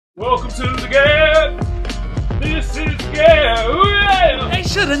Welcome to the G.A.B. This is G.A.B. They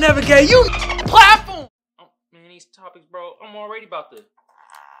should have never gave you platform. Oh, man, these topics, bro. I'm already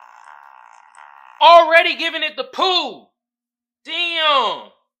already giving it the poo.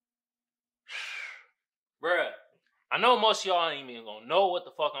 Damn. Bruh. I know most of y'all ain't even gonna know what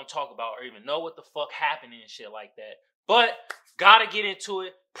the fuck I'm talking about or even know what the fuck happened and shit like that. But gotta get into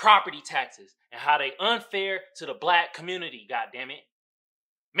it. Property taxes and how they unfair to the black community, goddammit.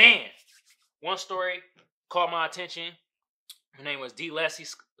 Man, one story caught my attention. Her name was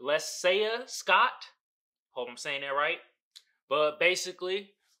Lesaya Scott. Hope I'm saying that right. But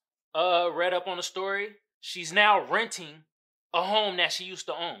basically, read up on the story. She's now renting a home that she used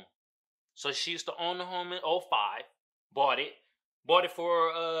to own. So she used to own the home in 05. Bought it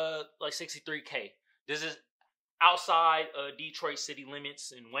for like $63K. This is outside Detroit city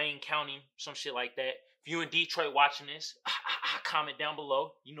limits in Wayne County, some shit like that. If you in Detroit watching this, comment down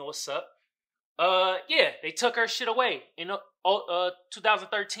below. You know what's up. Yeah, they took her shit away in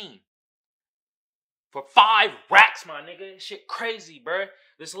 2013 for 5 racks, my nigga. Shit crazy, bruh.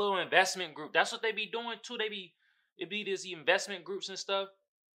 This little investment group. That's what they be doing too. It be these investment groups and stuff,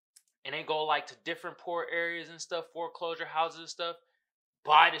 and they go like to different poor areas and stuff, foreclosure houses and stuff.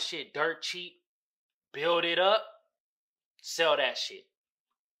 Buy the shit dirt cheap, build it up, sell that shit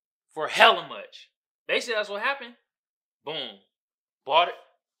for hella much. Basically, that's what happened. Boom. Bought it.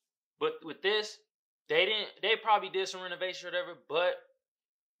 But with this, they probably did some renovation or whatever, but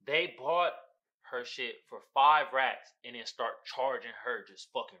they bought her shit for 5 racks and then start charging her just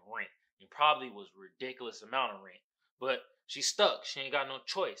fucking rent. And probably was a ridiculous amount of rent. But she's stuck. She ain't got no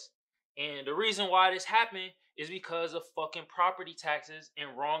choice. And the reason why this happened is because of fucking property taxes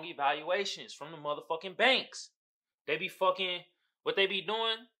and wrong evaluations from the motherfucking banks. They be fucking, what they be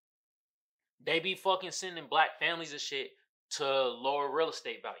doing, they be fucking sending black families and shit to lower real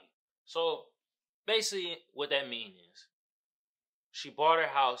estate value. So basically what that means is she bought her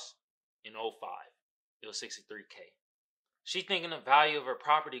house in 05. It was $63K. She thinking the value of her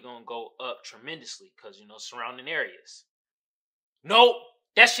property gonna go up tremendously because, you know, surrounding areas. Nope,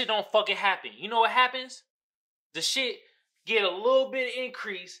 that shit don't fucking happen. You know what happens? The shit get a little bit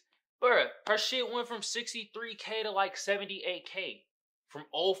increase. Bruh, her shit went from 63K to like 78K. From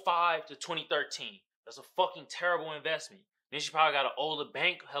 05 to 2013. That's a fucking terrible investment. Then she probably got to owe the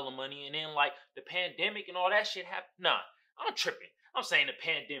bank hella money. And then like the pandemic and all that shit happened. Nah, I'm tripping. I'm saying the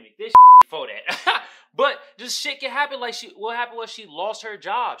pandemic. This shit before that. But this shit can happen. Like what happened was she lost her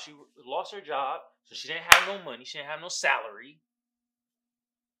job. She lost her job. So she didn't have no money. She didn't have no salary.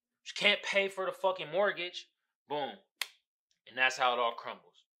 She can't pay for the fucking mortgage. Boom. And that's how it all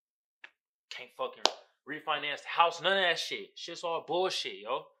crumbles. Can't fucking refinance the house, none of that shit. Shit's all bullshit,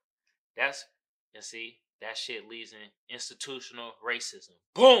 yo. And see, that shit leads in institutional racism.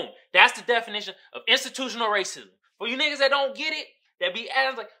 Boom! That's the definition of institutional racism. For you niggas that don't get it, that be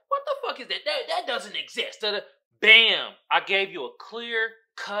asking like, what the fuck is that? That doesn't exist. Bam! I gave you a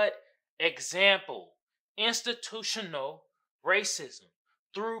clear-cut example. Institutional racism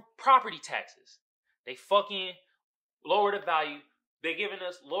through property taxes. They fucking lower the value. They're giving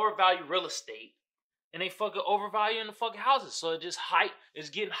us lower value real estate. And they fucking overvaluing the fucking houses. So it just it's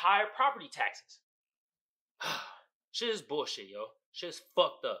getting higher property taxes. Shit is bullshit, yo. Shit's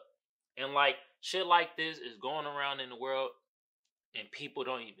fucked up. And like, shit like this is going around in the world. And people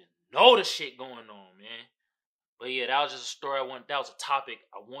don't even know the shit going on, man. But yeah, that was just a story that was a topic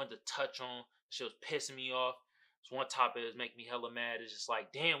I wanted to touch on. Shit was pissing me off. It's one topic that's making me hella mad. It's just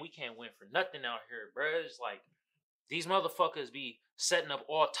like, damn, we can't win for nothing out here, bro. It's like, these motherfuckers be setting up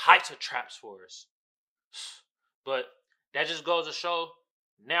all types of traps for us. But that just goes to show,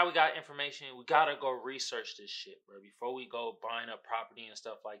 now we got information. We gotta go research this shit, bro. Before we go buying up property and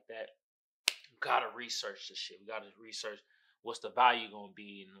stuff like that, we gotta research this shit. We gotta research what's the value gonna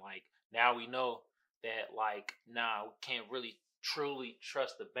be. And like, now we know that like, nah, we can't really truly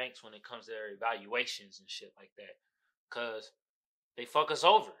trust the banks when it comes to their evaluations and shit like that. Cause they fuck us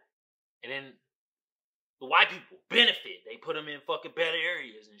over. And then the white people benefit. They put them in fucking better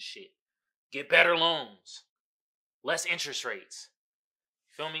areas and shit. Get better loans. Less interest rates.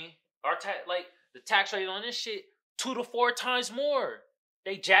 Feel me? The tax rate on this shit 2 to 4 times more.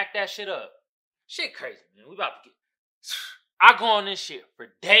 They jack that shit up. Shit crazy, man. We about to get. I go on this shit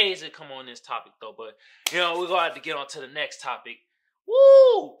for days to come on this topic though, but you know we're gonna have to get on to the next topic.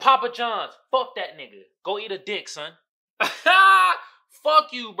 Woo! Papa John's. Fuck that nigga. Go eat a dick, son.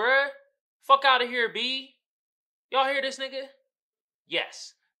 Fuck you, bruh. Fuck out of here, B. Y'all hear this nigga?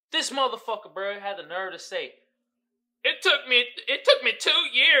 Yes. This motherfucker, bro, had the nerve to say, it took me 2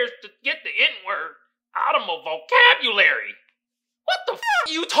 years to get the N-word out of my vocabulary. What the f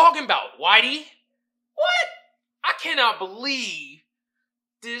are you talking about, Whitey? What? I cannot believe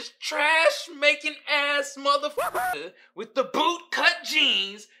this trash-making ass motherfucker with the boot-cut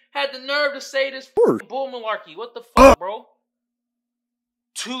jeans had the nerve to say this bull malarkey. What the fuck, bro?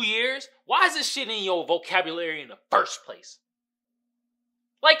 2 years? Why is this shit in your vocabulary in the first place?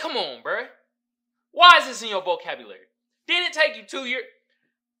 Like, come on, bruh. Why is this in your vocabulary? Didn't it take you 2 years?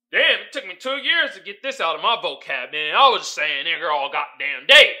 Damn, it took me 2 years to get this out of my vocab, man. I was just saying nigger all goddamn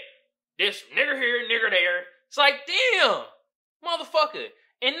day. This nigger here, nigger there. It's like, damn, motherfucker.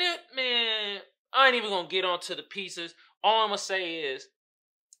 And then, man, I ain't even gonna get onto the pieces. All I'm gonna say is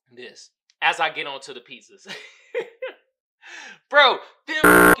this, as I get onto the pieces. Bro, them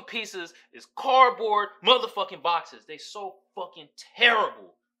fucking pieces is cardboard motherfucking boxes. They so fucking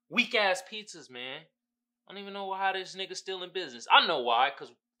terrible. Weak ass pizzas, man. I don't even know how this nigga still in business. I know why,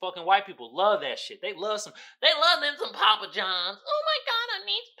 cause fucking white people love that shit. They love them some Papa John's. Oh my God, I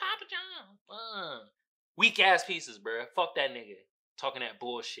need some Papa John's. Weak ass pieces, bro. Fuck that nigga. Talking that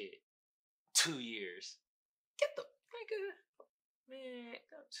bullshit. 2 years. Get the nigga. Man.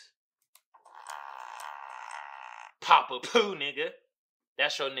 Papa Poo, nigga.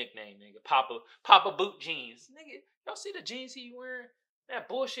 That's your nickname, nigga. Papa Boot Jeans. Nigga, y'all see the jeans he wearing? That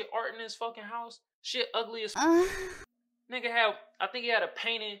bullshit art in his fucking house? Shit ugly as Nigga I think he had a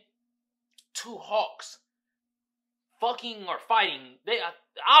painting 2 hawks fucking or fighting.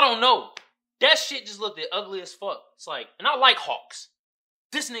 I don't know. That shit just looked ugly as fuck. It's like, and I like hawks.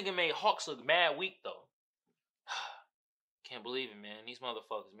 This nigga made hawks look mad weak though. Can't believe it, man. These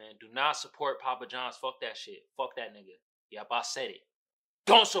motherfuckers, man. Do not support Papa John's. Fuck that shit. Fuck that nigga. Yep, I said it.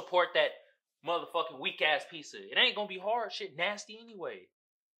 Don't support that motherfucking weak ass pizza. It ain't gonna be hard. Shit nasty anyway.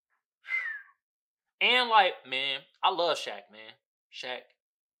 And like, man, I love Shaq, man. Shaq,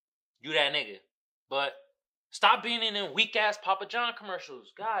 you that nigga. But stop being in them weak ass Papa John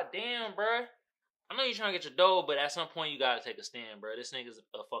commercials. God damn, bruh. I know you're trying to get your dough, but at some point you gotta take a stand, bruh. This nigga's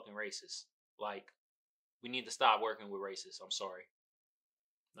a fucking racist. Like, we need to stop working with racists. I'm sorry.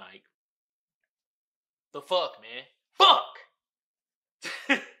 Like, the fuck, man. Fuck!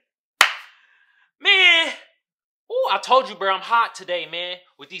 Man! Ooh, I told you, bro, I'm hot today, man,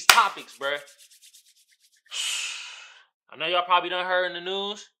 with these topics, bro. I know y'all probably done heard in the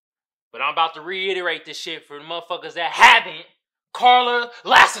news, but I'm about to reiterate this shit for the motherfuckers that haven't. Karla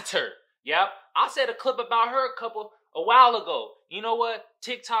Lasiter. Yep. I said a clip about her a while ago. You know what?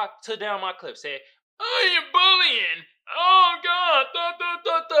 TikTok took down my clip. Said, oh, you're bullying. Oh, God.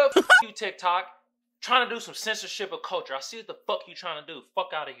 Fuck you, TikTok. Trying to do some censorship of culture. I see what the fuck you trying to do.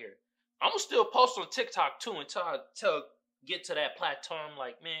 Fuck out of here. I'm going to still post on TikTok, too, until I get to that plateau. I'm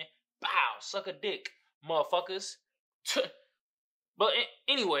like, man, bow, suck a dick, motherfuckers. But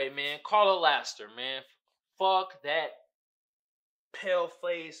anyway, man, Karla Lasiter, man. Fuck that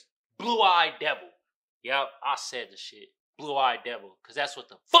pale-faced, blue-eyed devil. Yep, I said the shit. Blue-eyed devil. Because that's what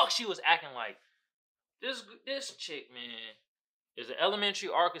the fuck she was acting like. This chick, man, is an elementary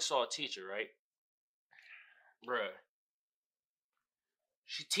Arkansas teacher, right? Bruh.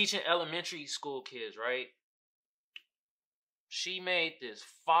 She teaching elementary school kids, right? She made this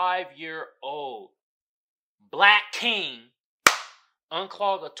 5-year-old black king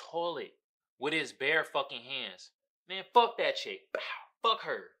unclog a toilet with his bare fucking hands. Man, fuck that chick. Bow. Fuck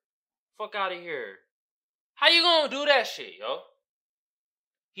her. Fuck out of here. How you gonna do that shit, yo?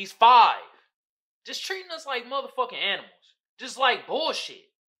 He's 5. Just treating us like motherfucking animals. Just like bullshit.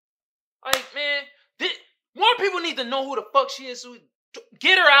 Like, man, more people need to know who the fuck she is. So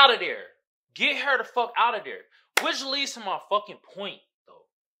get her out of there. Get her the fuck out of there. Which leads to my fucking point, though.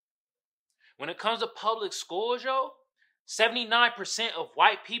 When it comes to public schools, yo, 79% of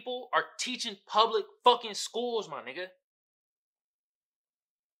white people are teaching public fucking schools, my nigga.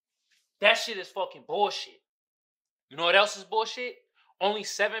 That shit is fucking bullshit. You know what else is bullshit? Only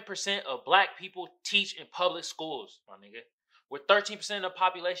 7% of black people teach in public schools, my nigga. With 13% of the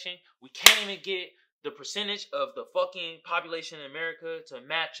population, we can't even get the percentage of the fucking population in America to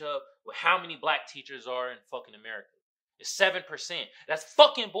match up with how many black teachers are in fucking America. It's 7%. That's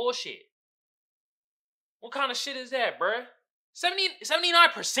fucking bullshit. What kind of shit is that, bruh?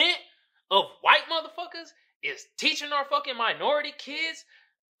 79% of white motherfuckers is teaching our fucking minority kids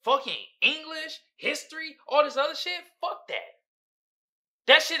fucking English, history, all this other shit? Fuck that.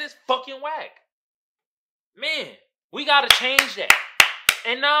 That shit is fucking whack. Man, we gotta change that.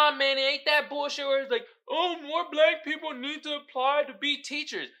 And nah, man, it ain't that bullshit where it's like, oh, more black people need to apply to be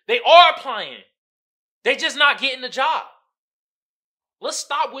teachers. They are applying. They just not getting the job. Let's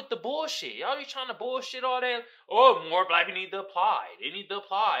stop with the bullshit. Y'all be trying to bullshit all that. Oh, more black people need to apply. They need to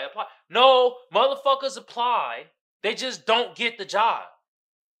apply. No, motherfuckers apply. They just don't get the job.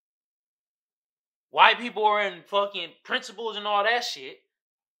 White people are in fucking principals and all that shit.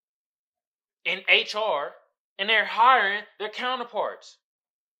 In HR. And they're hiring their counterparts.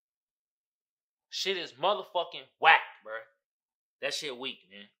 Shit is motherfucking whack, bro. That shit weak,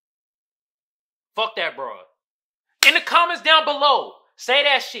 man. Fuck that broad. In the comments down below, say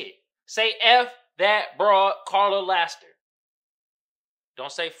that shit. Say F that broad Karla Lasiter.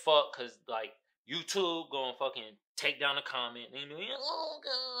 Don't say fuck, cause like YouTube gonna fucking take down the comment and be like, oh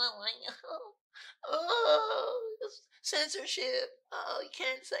god, oh, censorship. Oh, you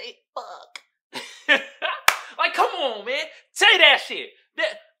can't say fuck. Like, come on, man. Say that shit.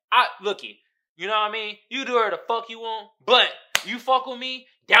 Looky, you know what I mean? You do whatever the fuck you want, but you fuck with me,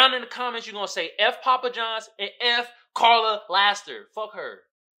 down in the comments, you're gonna say F Papa John's and F Karla Lasiter. Fuck her.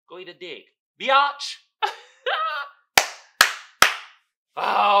 Go eat a dick. Biatch.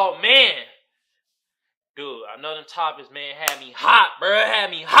 Oh, man. Dude, I know them topics, man, had me hot, bro.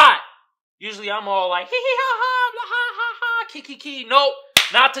 Had me hot. Usually I'm all like, hee hee ha ha, blah ha ha ha, kiki. Nope,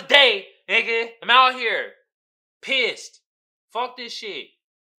 not today, nigga. I'm out here. Pissed. Fuck this shit.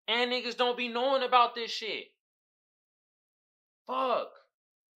 And niggas don't be knowing about this shit. Fuck.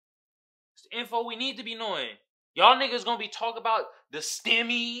 It's the info we need to be knowing. Y'all niggas gonna be talking about the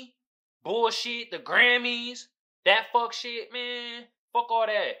STEMI bullshit, the Grammys, that fuck shit, man. Fuck all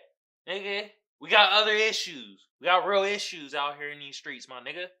that. Nigga, we got other issues. We got real issues out here in these streets, my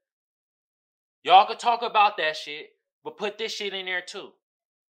nigga. Y'all could talk about that shit, but put this shit in there too.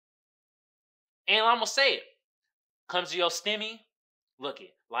 And I'm gonna say it. Comes to your STEMI, look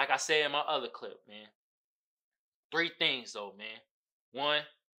it. Like I said in my other clip, man. 3 things though, man. 1,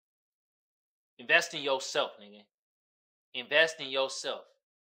 invest in yourself, nigga. Invest in yourself.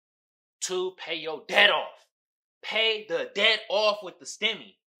 2, pay your debt off. Pay the debt off with the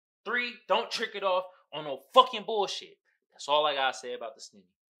STEMI. 3, don't trick it off on no fucking bullshit. That's all I gotta say about the STEMI.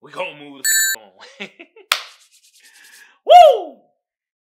 We gonna move the on.